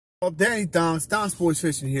Well, Danny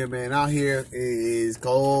Donxboyzfishing here, man. Out here it is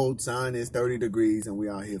cold, sun is 30 degrees, and we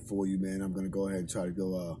out here for you, man. I'm gonna go ahead and try to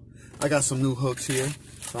go. I got some new hooks here,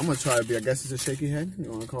 so I'm gonna try to be. I guess it's a shaky head,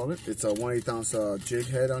 you want to call it. It's a 1/8 ounce jig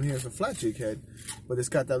head on here. It's a flat jig head, but it's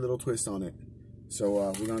got that little twist on it.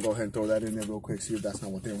 So we're gonna go ahead and throw that in there real quick, see if that's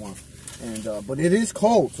not what they want. And but it is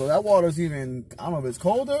cold, so that water's even. I don't know if it's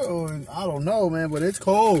colder or I don't know, man, but it's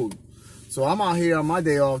cold. So I'm out here on my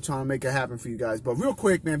day off trying to make it happen for you guys. But real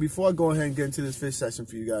quick, man, before I go ahead and get into this fish session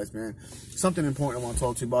for you guys, man, something important I want to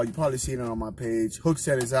talk to you about. You probably seen it on my page.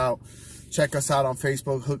 Hooqset is out. Check us out on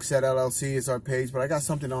Facebook. Hooqset LLC is our page. But I got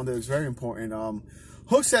something on there that's very important.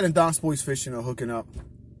 Hooqset and Donxboyzfishing are hooking up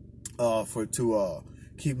to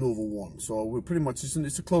keep Louisville warm. So we're pretty much,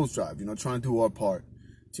 it's a clothes drive, you know, trying to do our part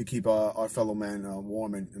to keep our fellow man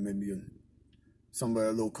warm and maybe somewhere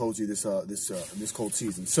a little cozy this cold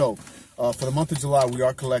season. So for the month of July, we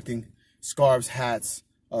are collecting scarves, hats,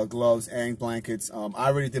 gloves, and blankets. I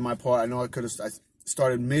already did my part. I know I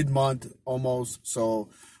started mid-month almost. So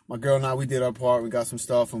my girl and I, we did our part. We got some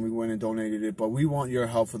stuff and we went and donated it. But we want your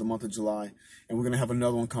help for the month of July, and we're gonna have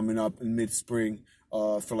another one coming up in mid-spring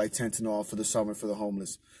for like tents and all for the summer for the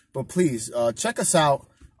homeless. But please check us out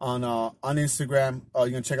on Instagram. You're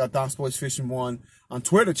gonna check out Donxboyzfishing 1. On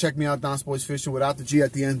Twitter, check me out, Donxboyzfishing without the G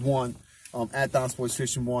at the end, 1, at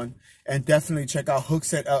Donxboyzfishing 1. And definitely check out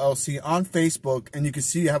Hooqset LLC on Facebook. And you can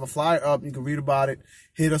see, I have a flyer up. You can read about it.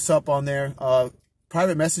 Hit us up on there.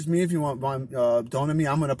 Private message me if you want donate me.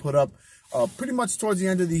 I'm gonna put up pretty much towards the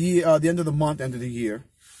end of the year, the end of the month, end of the year.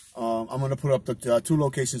 I'm gonna put up the 2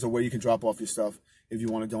 locations of where you can drop off your stuff. If you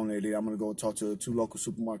want to donate it, I'm gonna go talk to 2 local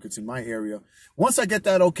supermarkets in my area. Once I get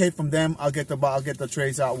that okay from them, I'll get the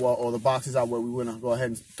trays out or the boxes out where we wanna go ahead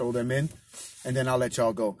and throw them in, and then I'll let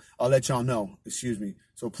y'all go. I'll let y'all know. Excuse me.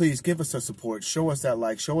 So please give us the support. Show us that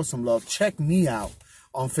like. Show us some love. Check me out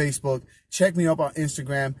on Facebook. Check me up on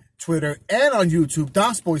Instagram, Twitter, and on YouTube.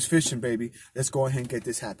 Donxboyzfishing, baby. Let's go ahead and get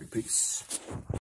this happy. Peace.